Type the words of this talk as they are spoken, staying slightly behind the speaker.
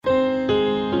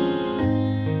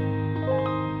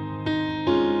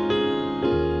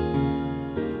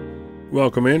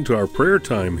Welcome into our prayer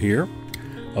time here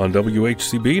on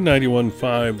WHCB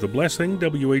 91.5 The Blessing,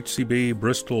 WHCB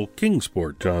Bristol,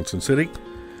 Kingsport, Johnson City.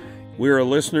 We're a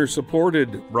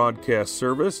listener-supported broadcast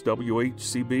service.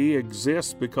 WHCB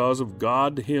exists because of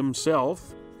God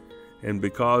Himself and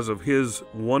because of His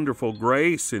wonderful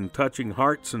grace in touching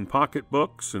hearts and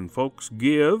pocketbooks, and folks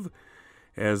give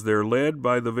as they're led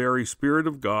by the very Spirit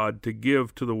of God to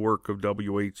give to the work of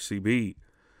WHCB.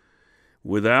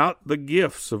 Without the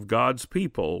gifts of God's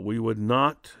people, we would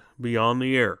not be on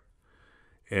the air,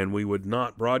 and we would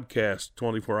not broadcast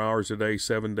 24 hours a day,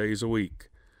 7 days a week.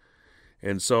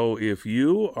 And so if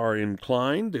you are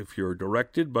inclined, if you're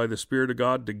directed by the Spirit of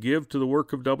God to give to the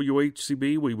work of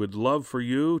WHCB, we would love for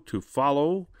you to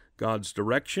follow God's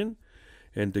direction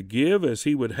and to give as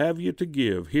He would have you to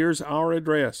give. Here's our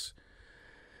address: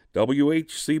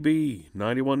 WHCB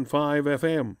 91.5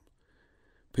 FM,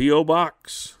 P.O.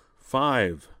 Box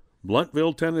 5,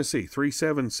 Blountville, Tennessee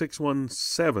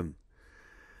 37617.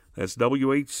 That's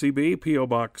WHCB, P.O.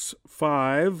 Box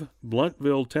 5,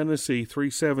 Blountville, Tennessee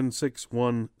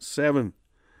 37617.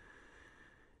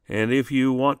 And if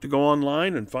you want to go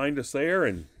online and find us there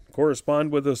and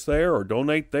correspond with us there or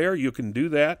donate there, you can do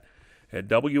that at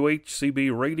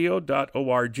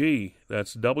WHCBradio.org.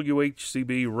 That's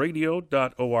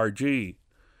WHCBradio.org.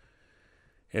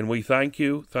 And we thank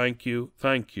you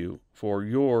for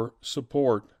your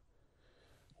support.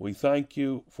 We thank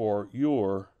you for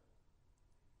your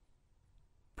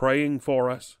praying for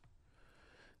us,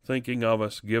 thinking of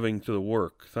us, giving to the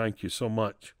work. Thank you so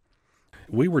much.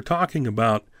 We were talking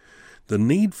about the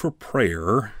need for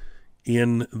prayer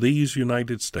in these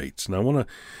United States, and I want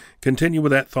to continue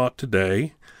with that thought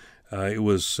today. It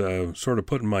was sort of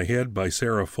put in my head by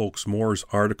Sarah Folks Moore's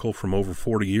article from over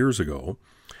 40 years ago.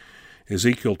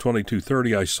 Ezekiel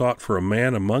 22:30, I sought for a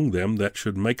man among them that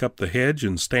should make up the hedge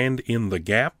and stand in the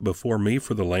gap before me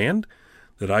for the land,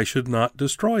 that I should not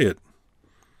destroy it.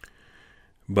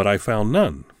 But I found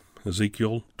none.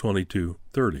 Ezekiel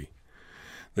 22:30.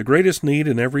 The greatest need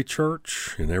in every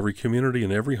church, in every community,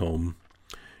 in every home,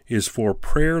 is for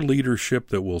prayer leadership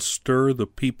that will stir the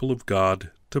people of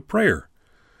God to prayer.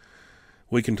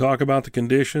 We can talk about the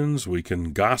conditions, we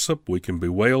can gossip, we can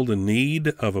bewail the need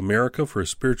of America for a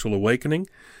spiritual awakening,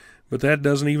 but that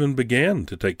doesn't even begin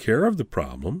to take care of the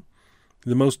problem.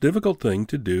 The most difficult thing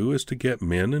to do is to get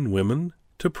men and women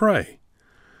to pray.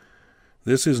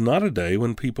 This is not a day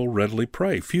when people readily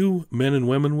pray. Few men and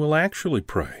women will actually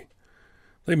pray.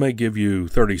 They may give you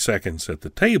 30 seconds at the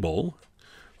table.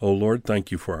 Oh Lord,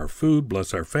 thank you for our food,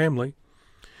 bless our family.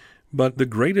 But the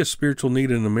greatest spiritual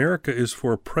need in America is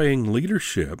for praying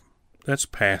leadership. That's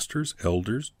pastors,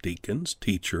 elders, deacons,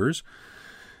 teachers,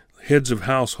 heads of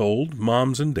household,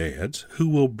 moms and dads, who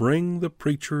will bring the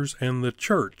preachers and the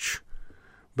church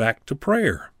back to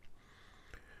prayer.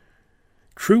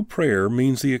 True prayer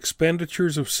means the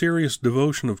expenditures of serious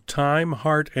devotion of time,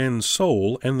 heart, and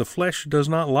soul, and the flesh does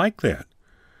not like that.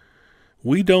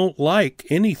 We don't like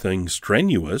anything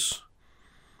strenuous.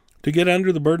 To get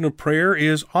under the burden of prayer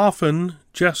is often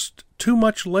just too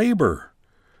much labor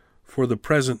for the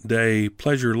present-day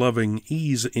pleasure-loving,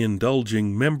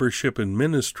 ease-indulging membership and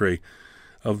ministry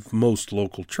of most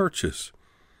local churches.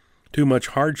 Too much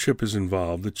hardship is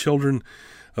involved. The children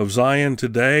of Zion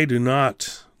today do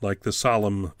not like the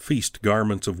solemn feast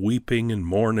garments of weeping and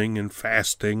mourning and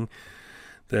fasting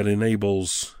that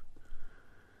enables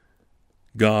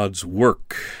God's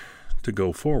work to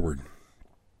go forward.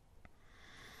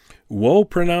 Woe,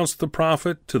 pronounced the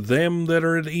prophet, to them that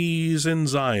are at ease in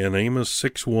Zion, Amos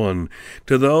 6:1,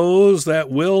 to those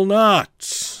that will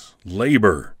not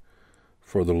labor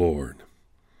for the Lord.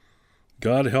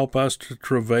 God help us to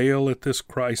travail at this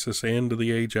crisis and to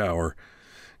the age hour.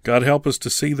 God help us to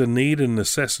see the need and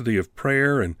necessity of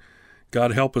prayer, and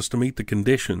God help us to meet the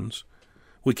conditions.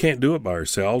 We can't do it by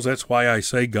ourselves. That's why I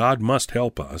say God must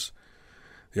help us.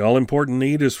 The all-important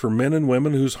need is for men and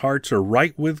women whose hearts are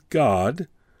right with God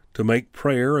to make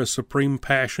prayer a supreme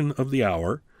passion of the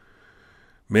hour.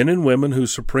 Men and women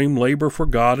whose supreme labor for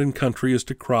God and country is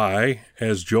to cry,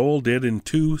 as Joel did in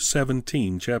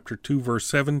chapter 2, verse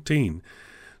 17,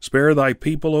 Spare thy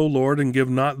people, O Lord, and give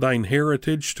not thine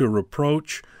heritage to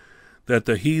reproach, that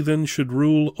the heathen should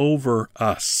rule over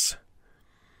us.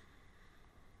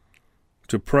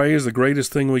 To pray is the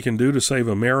greatest thing we can do to save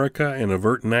America and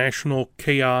avert national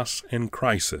chaos and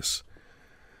crisis.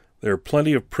 There are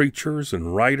plenty of preachers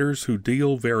and writers who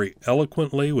deal very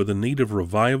eloquently with the need of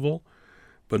revival,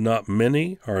 but not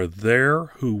many are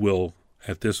there who will,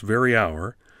 at this very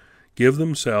hour, give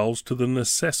themselves to the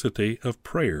necessity of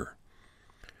prayer.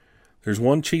 There's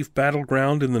one chief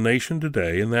battleground in the nation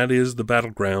today, and that is the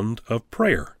battleground of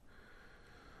prayer.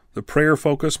 The prayer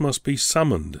focus must be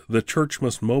summoned. The church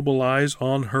must mobilize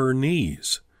on her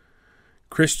knees.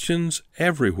 Christians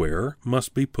everywhere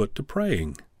must be put to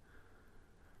praying.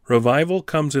 Revival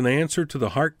comes in answer to the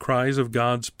heart cries of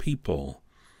God's people.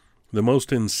 The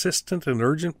most insistent and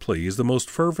urgent pleas, the most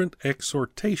fervent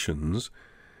exhortations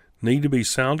need to be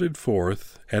sounded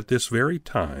forth at this very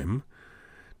time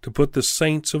to put the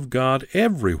saints of God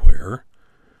everywhere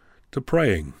to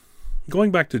praying.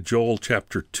 Going back to Joel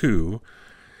chapter 2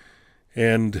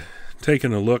 and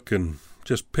taking a look and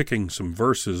just picking some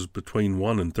verses between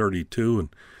 1 and 32 and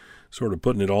sort of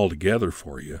putting it all together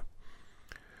for you.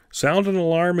 Sound an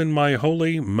alarm in my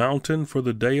holy mountain, for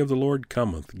the day of the Lord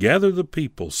cometh. Gather the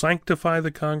people, sanctify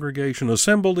the congregation,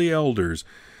 assemble the elders.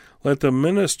 Let the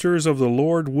ministers of the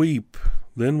Lord weep.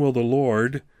 Then will the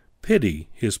Lord pity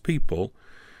his people,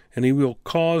 and he will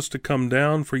cause to come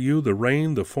down for you the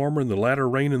rain, the former and the latter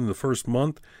rain in the first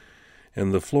month.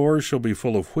 And the floors shall be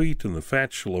full of wheat, and the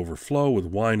fat shall overflow with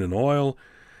wine and oil.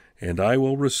 And I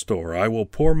will restore, I will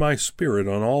pour my spirit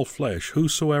on all flesh.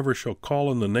 Whosoever shall call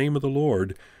on the name of the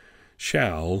Lord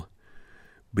shall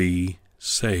be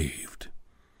saved.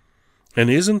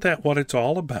 And isn't that what it's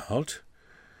all about?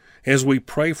 As we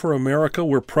pray for America,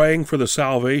 we're praying for the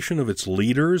salvation of its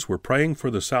leaders. We're praying for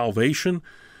the salvation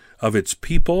of its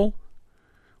people.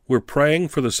 We're praying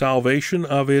for the salvation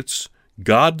of its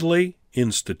godly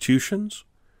institutions.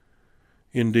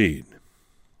 Indeed,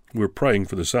 we're praying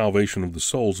for the salvation of the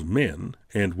souls of men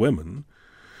and women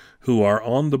who are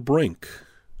on the brink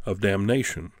of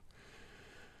damnation.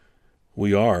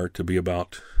 We are to be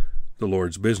about the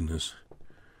Lord's business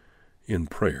in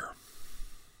prayer.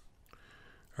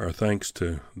 Our thanks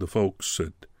to the folks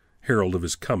at Herald of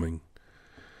His Coming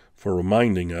for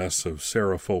reminding us of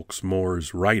Sarah Folks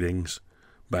Moore's writings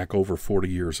back over 40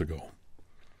 years ago.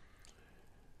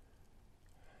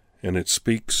 And it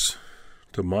speaks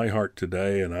to my heart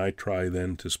today, and I try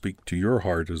then to speak to your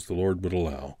heart as the Lord would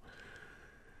allow.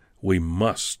 We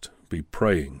must be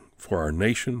praying for our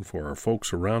nation, for our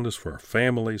folks around us, for our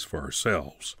families, for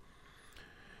ourselves.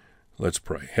 Let's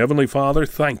pray. Heavenly Father,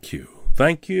 thank you.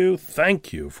 Thank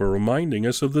you for reminding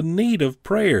us of the need of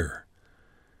prayer.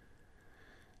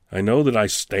 I know that I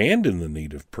stand in the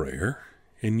need of prayer,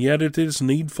 and yet it is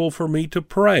needful for me to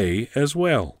pray as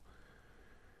well.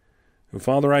 And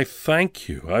Father, I thank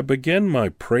you. I begin my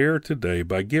prayer today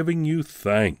by giving you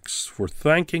thanks, for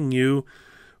thanking you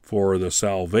for the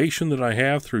salvation that I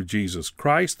have through Jesus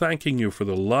Christ, thanking you for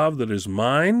the love that is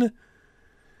mine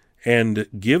and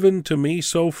given to me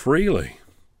so freely.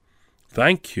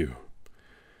 Thank you.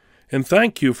 And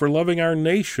thank you for loving our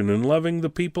nation and loving the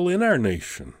people in our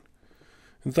nation.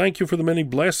 And thank you for the many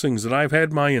blessings that I've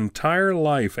had my entire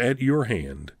life at your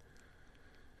hand.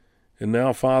 And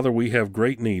now, Father, we have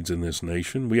great needs in this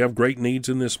nation. We have great needs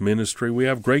in this ministry. We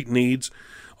have great needs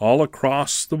all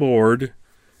across the board.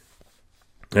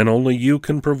 And only you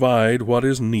can provide what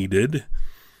is needed.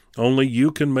 Only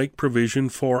you can make provision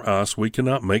for us. We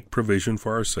cannot make provision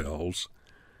for ourselves.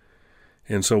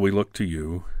 And so we look to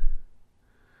you,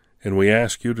 and we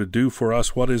ask you to do for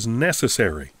us what is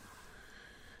necessary.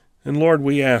 And Lord,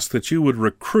 we ask that you would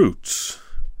recruit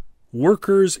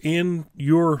workers in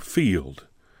your field,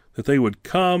 that they would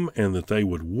come and that they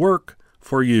would work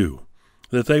for you,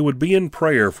 that they would be in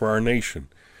prayer for our nation.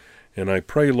 And I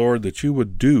pray, Lord, that you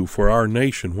would do for our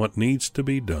nation what needs to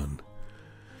be done.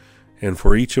 And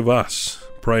for each of us,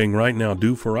 praying right now,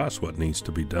 do for us what needs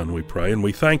to be done, we pray. And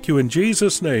we thank you in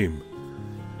Jesus' name.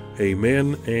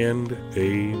 Amen and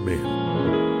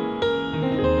amen.